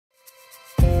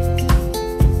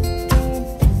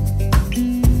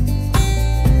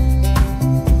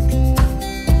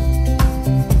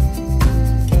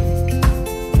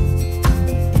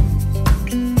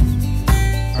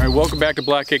back to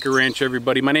Blackacre Ranch,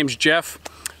 everybody. My name's Jeff.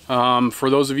 For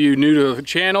those of you new to the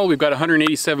channel, we've got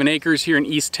 187 acres here in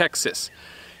East Texas.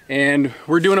 And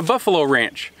we're doing a buffalo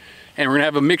ranch. And we're gonna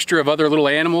have a mixture of other little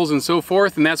animals and so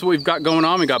forth, and that's what we've got going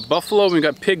on. We got buffalo and we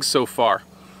got pigs so far.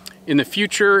 In the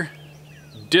future,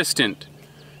 distant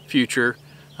future,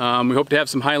 we hope to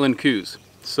have some highland coos.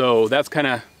 So that's kind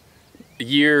of a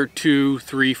year, 2,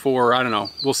 3, 4, I don't know.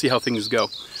 We'll see how things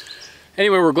go.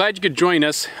 Anyway, we're glad you could join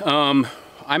us.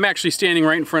 I'm actually standing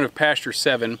right in front of Pasture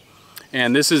 7,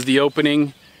 and this is the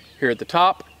opening here at the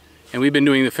top. And we've been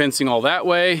doing the fencing all that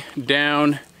way,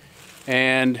 down,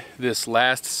 and this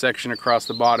last section across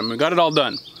the bottom. We got it all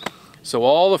done. So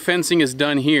all the fencing is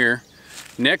done here.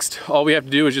 Next, all we have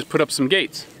to do is just put up some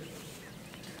gates.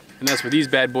 And that's where these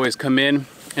bad boys come in.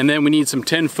 And then we need some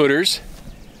 10-footers.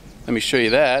 Let me show you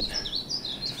that.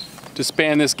 To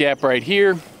span this gap right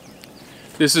here.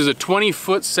 This is a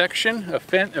 20-foot section,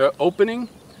 opening.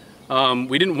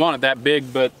 We didn't want it that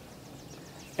big, but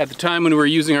at the time when we were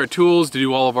using our tools to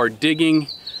do all of our digging,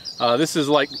 this is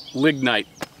like lignite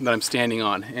that I'm standing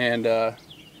on, and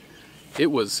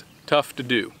it was tough to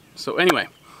do. So anyway,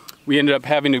 we ended up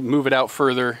having to move it out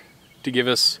further to give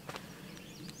us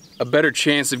a better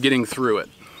chance of getting through it.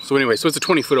 So anyway, so it's a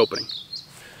 20-foot opening.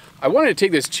 I wanted to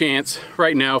take this chance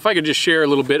right now, if I could just share a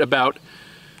little bit about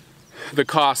the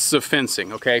costs of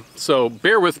fencing, okay? So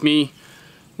bear with me.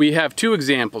 We have two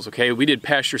examples, okay? We did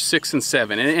pasture 6 and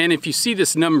 7. And if you see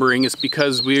this numbering, it's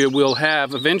because we will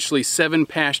have eventually 7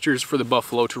 pastures for the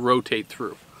buffalo to rotate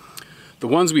through. The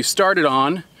ones we started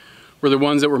on were the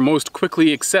ones that were most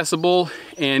quickly accessible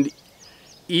and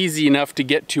easy enough to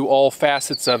get to all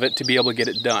facets of it to be able to get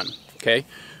it done, okay?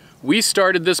 We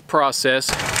started this process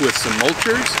with some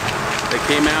mulchers.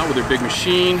 They came out with their big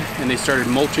machine and they started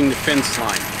mulching the fence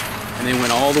line. And they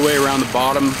went all the way around the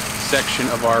bottom section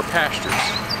of our pastures,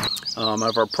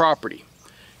 of our property.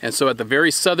 And so at the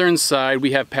very southern side,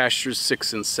 we have pastures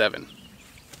 6 and 7,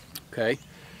 okay?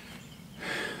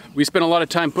 We spent a lot of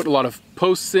time putting a lot of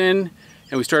posts in,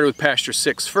 and we started with pasture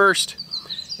 6 first,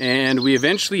 and we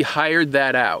eventually hired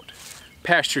that out.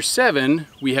 Pasture 7,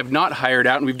 we have not hired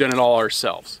out, and we've done it all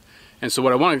ourselves. And so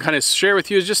what I want to kind of share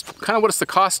with you is just kind of what's the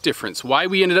cost difference. Why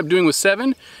we ended up doing with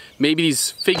 7. Maybe these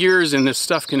figures and this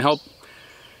stuff can help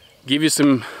give you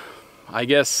some, I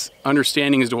guess,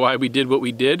 understanding as to why we did what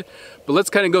we did. But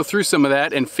let's kind of go through some of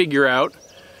that and figure out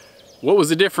what was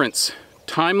the difference.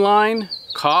 Timeline,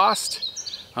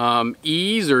 cost,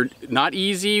 ease or not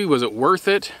easy, was it worth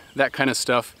it? That kind of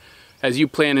stuff as you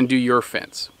plan and do your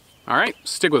fence. All right,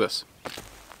 stick with us.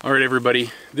 All right,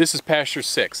 everybody, this is pasture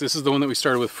 6. This is the one that we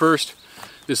started with first.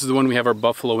 This is the one we have our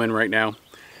buffalo in right now.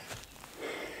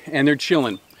 And they're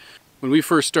chilling. When we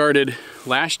first started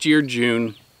last year,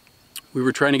 June, we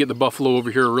were trying to get the buffalo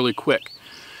over here really quick.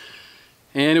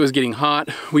 And it was getting hot.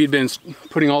 We had been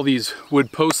putting all these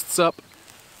wood posts up.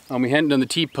 We hadn't done the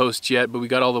T-posts yet, but we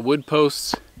got all the wood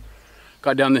posts,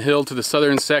 got down the hill to the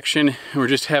southern section, and we're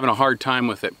just having a hard time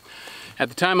with it. At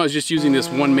the time, I was just using this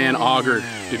one-man auger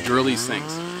to drill these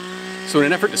things. So in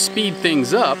an effort to speed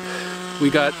things up, we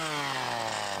got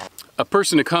a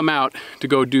person to come out to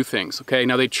go do things, okay?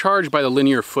 Now they charge by the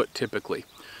linear foot typically,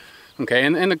 okay?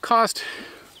 And the cost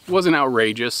wasn't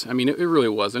outrageous. I mean, it really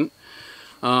wasn't.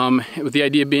 With the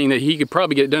idea being that he could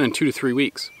probably get it done in 2 to 3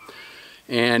 weeks.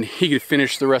 And he could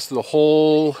finish the rest of the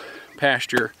whole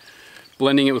pasture,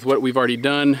 blending it with what we've already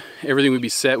done. Everything would be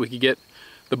set. We could get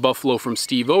the buffalo from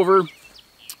Steve over,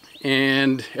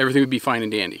 and everything would be fine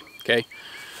and dandy, okay?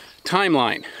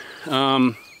 Timeline.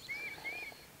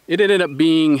 It ended up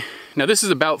being, now this is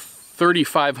about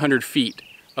 3,500 feet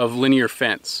of linear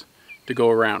fence to go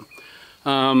around.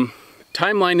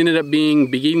 Timeline ended up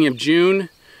being beginning of June,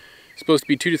 supposed to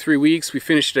be 2 to 3 weeks. We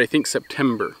finished it, I think,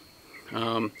 September.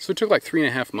 So it took like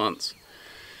 3.5 months.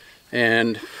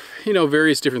 And, you know,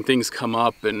 various different things come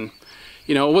up, and,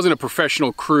 you know, it wasn't a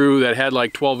professional crew that had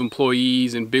like 12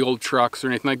 employees and big old trucks or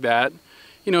anything like that.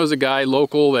 You know, it was a guy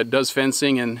local that does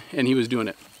fencing, and he was doing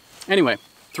it. Anyway,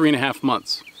 3.5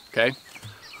 months, okay?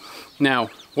 Now,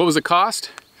 what was the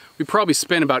cost? We probably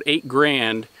spent about $8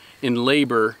 grand in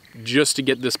labor just to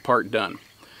get this part done.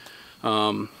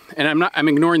 And I'm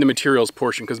ignoring the materials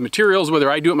portion, because materials, whether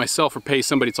I do it myself or pay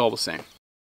somebody, it's all the same.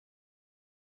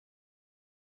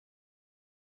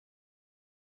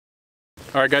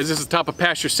 All right, guys, this is the top of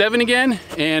pasture 7 again,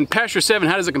 and pasture 7,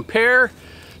 how does it compare?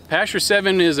 Pasture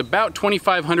 7 is about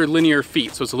 2,500 linear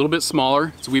feet, so it's a little bit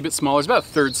smaller. It's a wee bit smaller. It's about a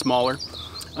third smaller.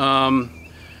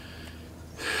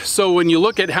 So when you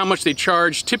look at how much they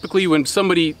charge, typically when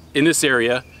somebody in this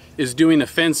area is doing the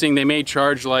fencing, they may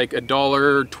charge like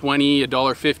 $1.20,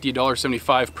 $1.50,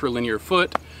 $1.75 per linear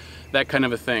foot, that kind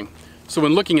of a thing. So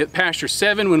when looking at Pasture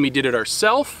 7, when we did it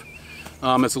ourselves,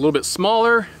 it's a little bit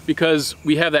smaller because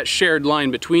we have that shared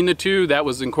line between the two. That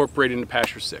was incorporated into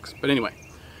Pasture 6. But anyway,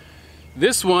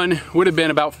 this one would have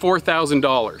been about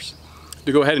 $4,000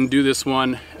 to go ahead and do this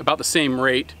one, about the same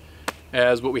rate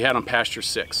as what we had on Pasture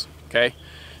 6, okay?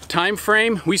 Time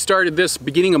frame, we started this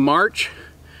beginning of March.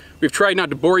 We've tried not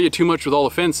to bore you too much with all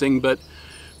the fencing, but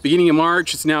beginning of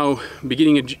March, it's now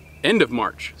end of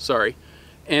March, sorry.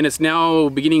 And it's now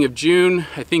beginning of June.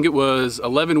 I think it was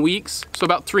 11 weeks, so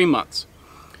about 3 months.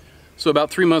 So about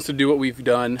 3 months to do what we've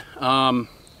done.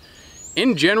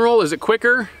 In general, is it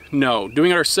quicker? No.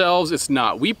 Doing it ourselves, it's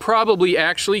not. We probably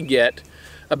actually get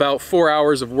about 4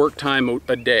 hours of work time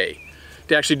a day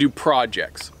to actually do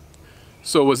projects.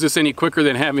 So was this any quicker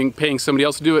than paying somebody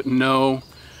else to do it? No.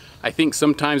 I think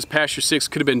sometimes Pasture 6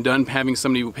 could have been done having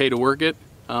somebody pay to work it.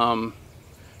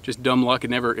 Just dumb luck,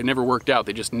 it never worked out.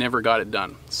 They just never got it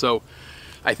done. So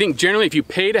I think generally if you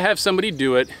pay to have somebody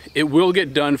do it, it will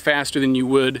get done faster than you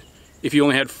would if you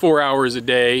only had 4 hours a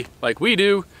day like we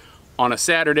do on a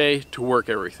Saturday to work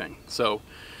everything. So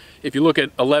if you look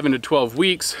at 11 to 12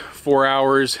 weeks, 4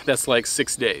 hours, that's like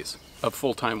 6 days of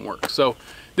full-time work. So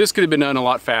this could have been done a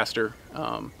lot faster,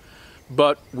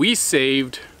 but we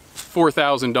saved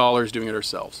 $4,000 doing it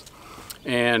ourselves.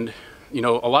 And you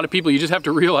know, a lot of people, you just have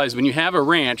to realize when you have a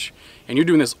ranch and you're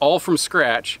doing this all from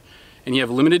scratch and you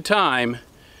have limited time,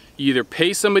 you either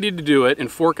pay somebody to do it and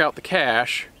fork out the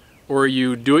cash, or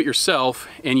you do it yourself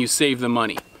and you save the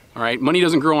money, all right? Money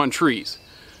doesn't grow on trees.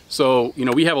 So, you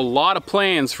know, we have a lot of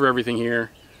plans for everything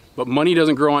here, but money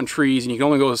doesn't grow on trees, and you can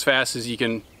only go as fast as you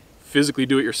can physically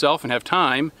do it yourself and have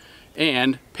time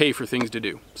and pay for things to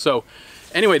do. So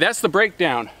anyway, that's the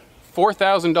breakdown.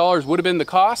 $4,000 would have been the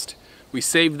cost. We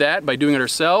saved that by doing it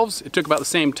ourselves. It took about the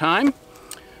same time.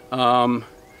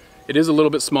 It is a little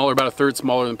bit smaller, about a third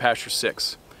smaller than Pasture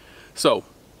 6. So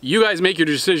you guys make your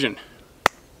decision.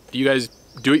 Do you guys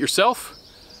do it yourself,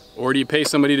 or do you pay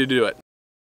somebody to do it?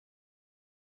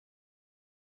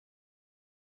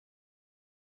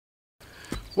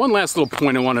 One last little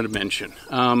point I wanted to mention.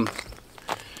 And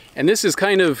this is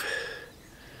kind of,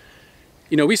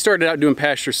 you know, we started out doing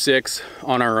Pasture 6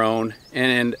 on our own,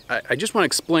 and I just want to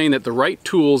explain that the right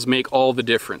tools make all the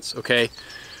difference, okay?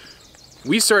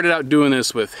 We started out doing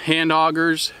this with hand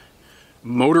augers,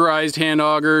 motorized hand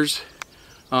augers,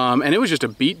 and it was just a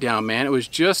beatdown, man. It was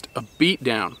just a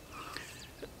beatdown.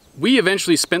 We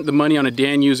eventually spent the money on a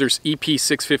Dan User's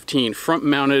EP615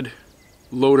 front-mounted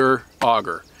loader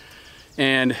auger,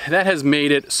 and that has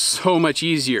made it so much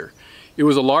easier. It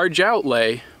was a large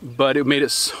outlay, but it made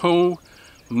it so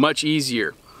much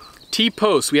easier.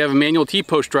 T-post, we have a manual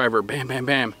T-post driver, bam, bam,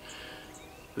 bam.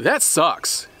 That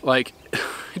sucks, like,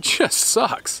 it just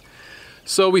sucks.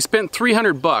 So we spent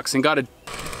 300 bucks and got a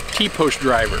T-post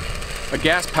driver, a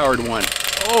gas-powered one.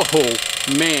 Oh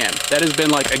man, that has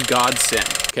been like a godsend,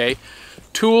 okay?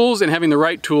 Tools and having the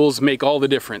right tools make all the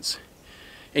difference.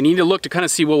 And you need to look to kind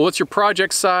of see, well, what's your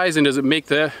project size, and does it make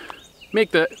the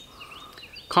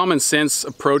common sense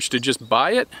approach to just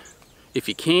buy it if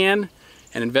you can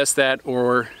and invest that,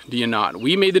 or do you not?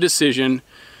 We made the decision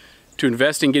to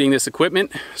invest in getting this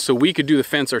equipment so we could do the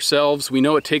fence ourselves. We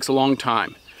know it takes a long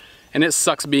time, and it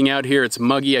sucks being out here. It's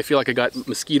muggy. I feel like I got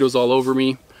mosquitoes all over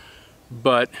me,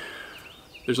 but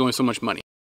there's only so much money.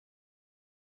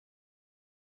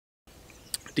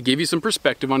 To give you some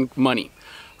perspective on money,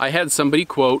 I had somebody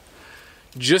quote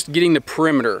just getting the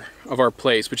perimeter of our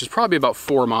place, which is probably about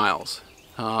 4 miles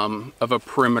of a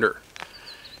perimeter.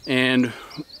 And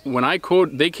when I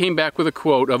quote, they came back with a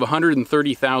quote of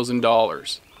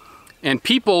 $130,000. And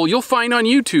people, you'll find on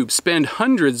YouTube, spend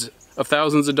hundreds of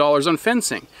thousands of dollars on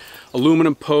fencing.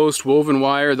 Aluminum post, woven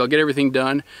wire, they'll get everything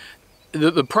done.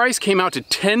 The price came out to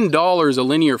 $10 a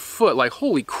linear foot. Like,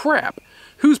 holy crap,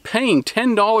 who's paying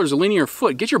 $10 a linear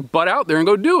foot? Get your butt out there and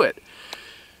go do it.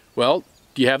 Well,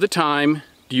 do you have the time?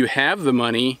 Do you have the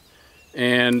money?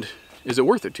 And is it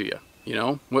worth it to you? You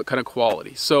know, what kind of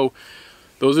quality? So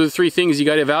those are the 3 things you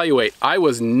got to evaluate. I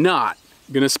was not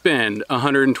going to spend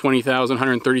 $120,000,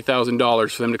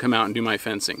 $130,000 for them to come out and do my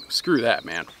fencing. Screw that,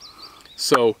 man.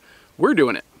 So we're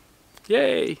doing it.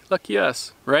 Yay, lucky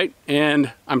us, right?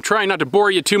 And I'm trying not to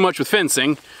bore you too much with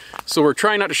fencing, so we're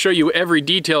trying not to show you every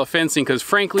detail of fencing, because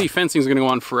frankly, fencing is going to go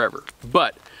on forever.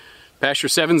 But Pasture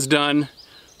 7's done.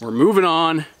 We're moving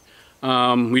on.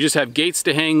 We just have gates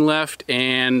to hang left,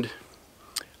 and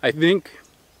I think,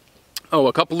 oh,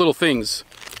 a couple little things.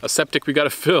 A septic we got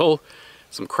to fill,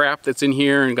 some crap that's in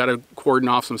here, and got to cordon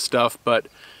off some stuff, but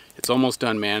it's almost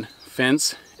done, man.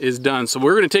 Fence is done. So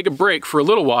we're going to take a break for a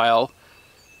little while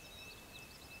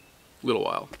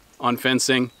on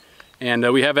fencing,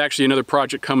 And we have actually another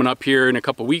project coming up here in a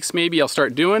couple weeks maybe I'll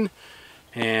start doing.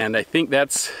 And I think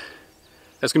that's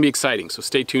gonna be exciting, so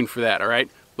stay tuned for that, all right?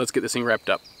 Let's get this thing wrapped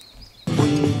up.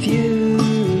 With you,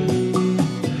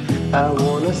 I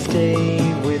wanna stay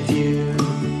with